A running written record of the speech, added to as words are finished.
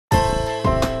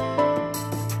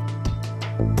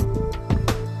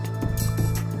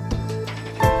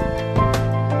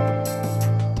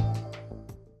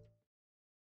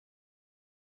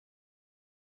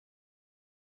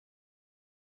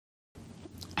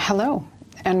Hello,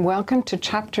 and welcome to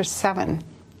Chapter 7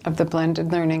 of the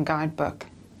Blended Learning Guidebook.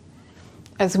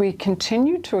 As we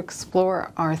continue to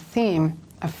explore our theme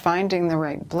of finding the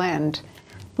right blend,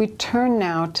 we turn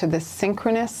now to the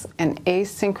synchronous and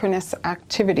asynchronous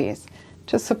activities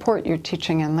to support your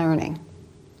teaching and learning.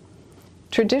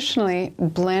 Traditionally,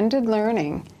 blended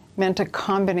learning meant a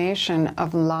combination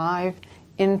of live,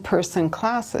 in-person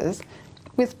classes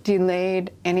with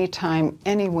delayed anytime,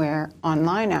 anywhere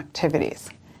online activities.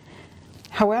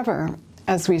 However,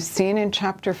 as we've seen in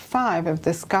Chapter 5 of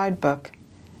this guidebook,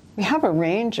 we have a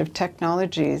range of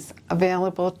technologies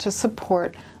available to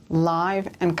support live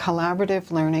and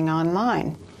collaborative learning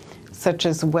online, such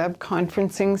as web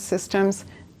conferencing systems,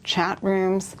 chat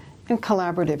rooms, and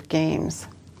collaborative games.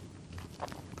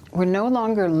 We're no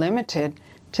longer limited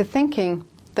to thinking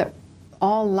that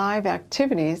all live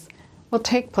activities will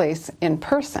take place in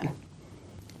person.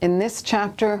 In this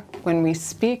chapter, when we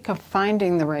speak of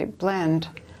finding the right blend,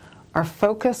 our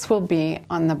focus will be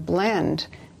on the blend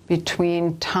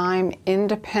between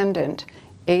time-independent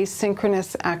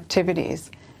asynchronous activities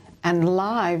and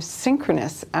live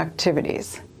synchronous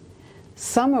activities,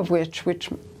 some of which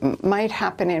might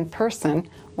happen in person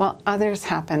while others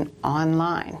happen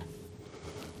online.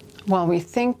 While we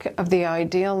think of the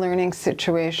ideal learning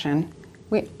situation,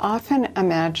 we often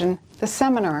imagine the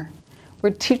seminar,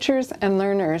 where teachers and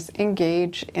learners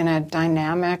engage in a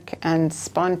dynamic and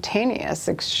spontaneous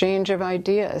exchange of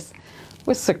ideas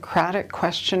with Socratic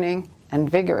questioning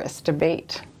and vigorous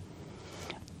debate.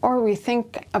 Or we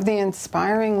think of the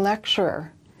inspiring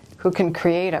lecturer who can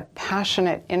create a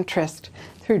passionate interest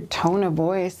through tone of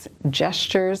voice,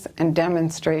 gestures, and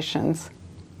demonstrations.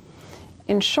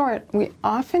 In short, we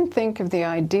often think of the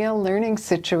ideal learning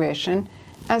situation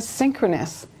as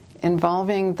synchronous,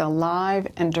 involving the live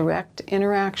and direct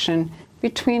interaction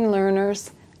between learners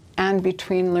and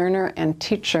between learner and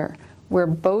teacher, where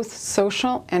both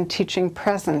social and teaching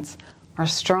presence are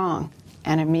strong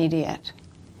and immediate.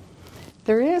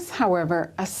 There is,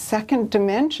 however, a second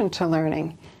dimension to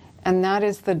learning, and that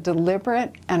is the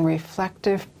deliberate and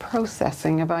reflective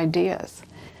processing of ideas,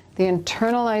 the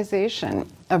internalization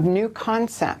of new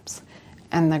concepts,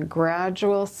 and the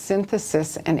gradual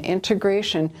synthesis and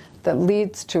integration that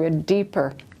leads to a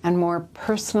deeper and more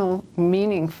personal,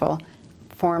 meaningful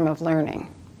form of learning.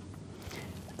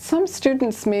 Some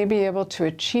students may be able to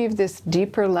achieve this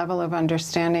deeper level of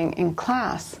understanding in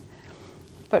class,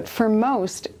 but for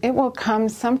most, it will come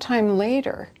sometime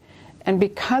later. And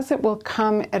because it will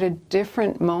come at a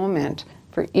different moment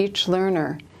for each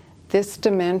learner, this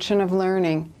dimension of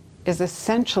learning is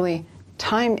essentially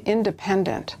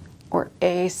time-independent or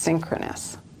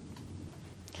asynchronous.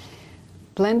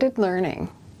 Blended learning,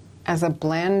 as a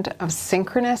blend of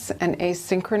synchronous and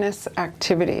asynchronous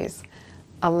activities,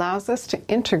 allows us to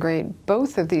integrate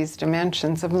both of these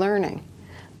dimensions of learning: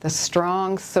 the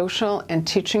strong social and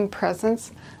teaching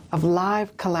presence of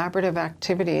live collaborative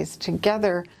activities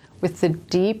together with the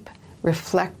deep,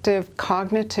 reflective,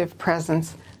 cognitive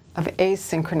presence of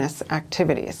asynchronous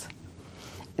activities.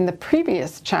 In the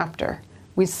previous chapter,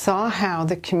 we saw how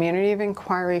the community of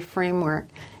inquiry framework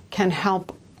can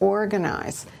help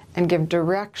organize and give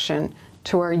direction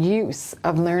to our use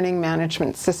of learning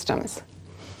management systems.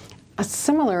 A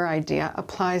similar idea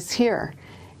applies here,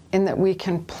 in that we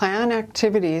can plan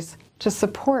activities to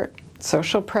support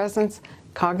social presence,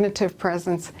 cognitive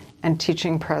presence, and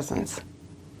teaching presence.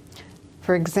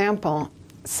 For example,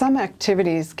 some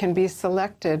activities can be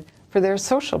selected for their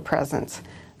social presence,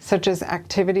 such as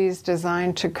activities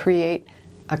designed to create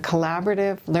a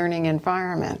collaborative learning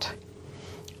environment.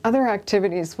 Other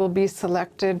activities will be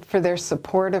selected for their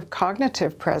support of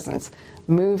cognitive presence,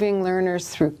 moving learners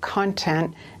through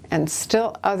content, and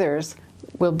still others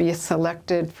will be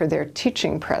selected for their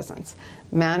teaching presence,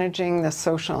 managing the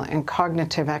social and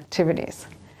cognitive activities.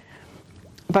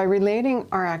 By relating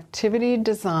our activity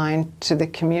design to the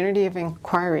community of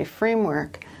inquiry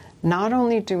framework, not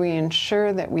only do we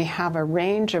ensure that we have a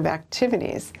range of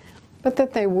activities, but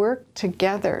that they work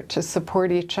together to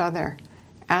support each other,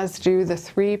 as do the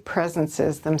three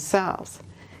presences themselves,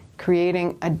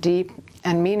 creating a deep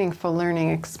and meaningful learning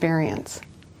experience.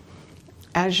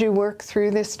 As you work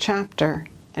through this chapter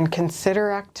and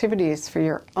consider activities for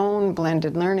your own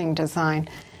blended learning design,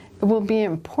 it will be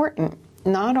important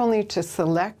not only to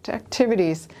select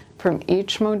activities from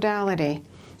each modality,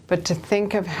 but to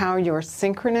think of how your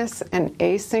synchronous and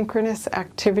asynchronous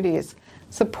activities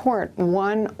support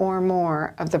one or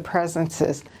more of the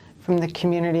presences from the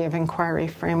community of inquiry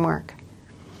framework.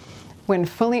 When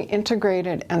fully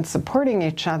integrated and supporting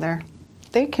each other,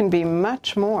 they can be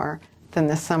much more than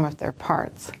the sum of their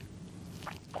parts.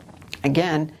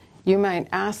 Again, You might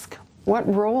ask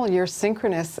what role your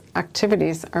synchronous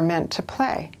activities are meant to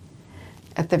play.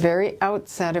 At the very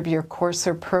outset of your course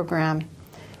or program,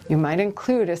 you might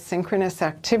include a synchronous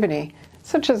activity,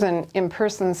 such as an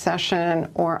in-person session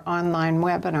or online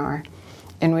webinar,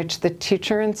 in which the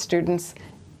teacher and students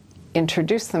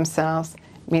introduce themselves,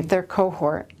 meet their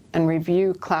cohort, and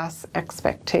review class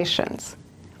expectations.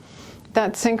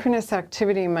 That synchronous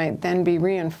activity might then be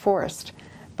reinforced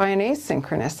by an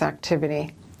asynchronous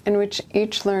activity, in which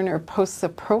each learner posts a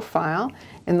profile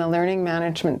in the learning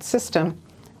management system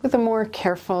with a more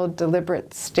careful,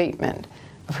 deliberate statement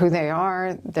of who they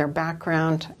are, their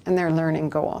background, and their learning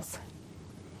goals.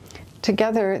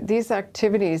 Together, these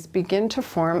activities begin to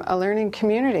form a learning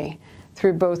community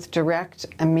through both direct,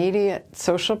 immediate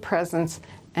social presence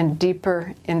and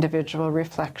deeper individual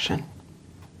reflection.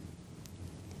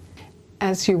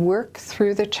 As you work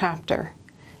through the chapter,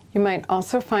 you might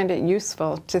also find it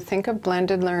useful to think of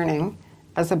blended learning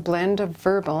as a blend of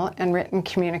verbal and written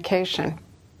communication.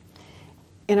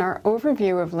 In our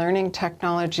overview of learning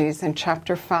technologies in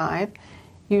Chapter 5,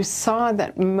 you saw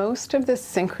that most of the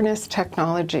synchronous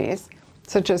technologies,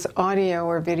 such as audio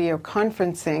or video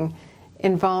conferencing,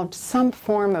 involved some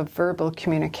form of verbal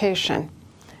communication,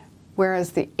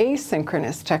 whereas the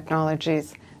asynchronous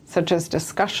technologies, such as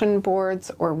discussion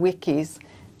boards or wikis,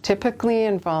 typically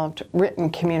involved written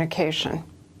communication.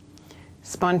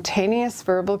 Spontaneous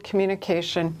verbal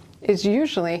communication is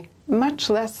usually much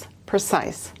less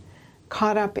precise,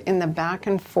 caught up in the back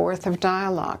and forth of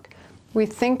dialogue. We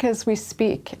think as we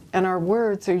speak, and our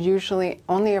words are usually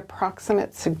only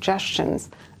approximate suggestions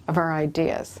of our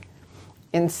ideas.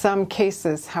 In some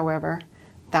cases, however,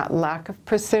 that lack of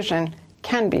precision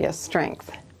can be a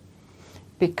strength.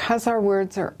 Because our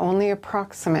words are only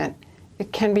approximate,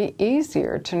 it can be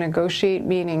easier to negotiate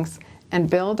meanings and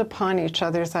build upon each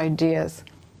other's ideas,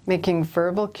 making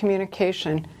verbal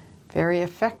communication very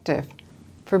effective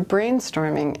for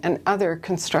brainstorming and other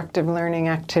constructive learning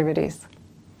activities.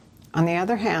 On the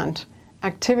other hand,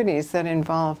 activities that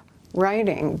involve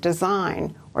writing,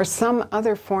 design, or some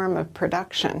other form of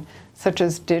production, such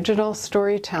as digital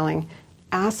storytelling,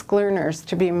 ask learners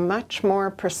to be much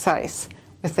more precise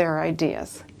with their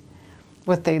ideas.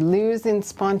 What they lose in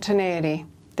spontaneity,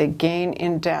 they gain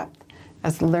in depth.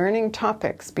 As learning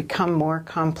topics become more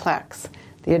complex,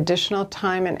 the additional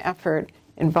time and effort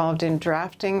involved in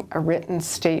drafting a written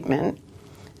statement,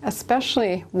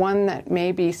 especially one that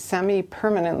may be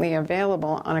semi-permanently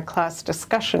available on a class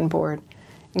discussion board,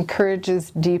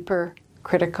 encourages deeper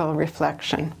critical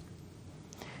reflection.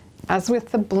 As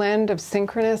with the blend of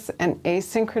synchronous and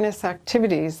asynchronous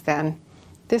activities, then,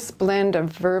 this blend of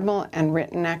verbal and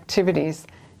written activities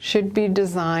should be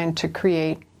designed to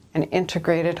create an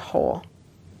integrated whole.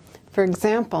 For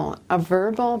example, a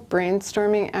verbal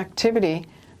brainstorming activity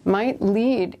might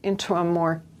lead into a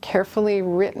more carefully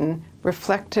written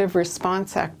reflective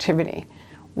response activity,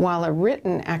 while a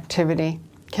written activity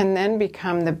can then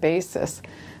become the basis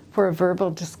for a verbal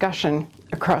discussion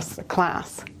across the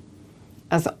class.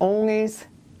 As always,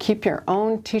 keep your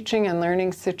own teaching and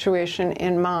learning situation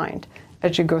in mind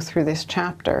as you go through this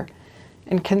chapter,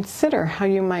 and consider how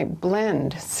you might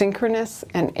blend synchronous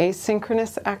and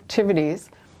asynchronous activities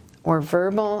or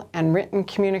verbal and written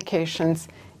communications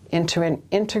into an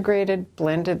integrated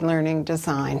blended learning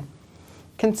design.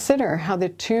 Consider how the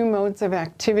two modes of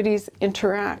activities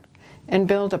interact and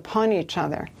build upon each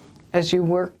other as you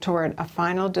work toward a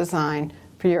final design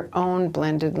for your own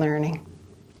blended learning.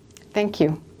 Thank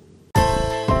you.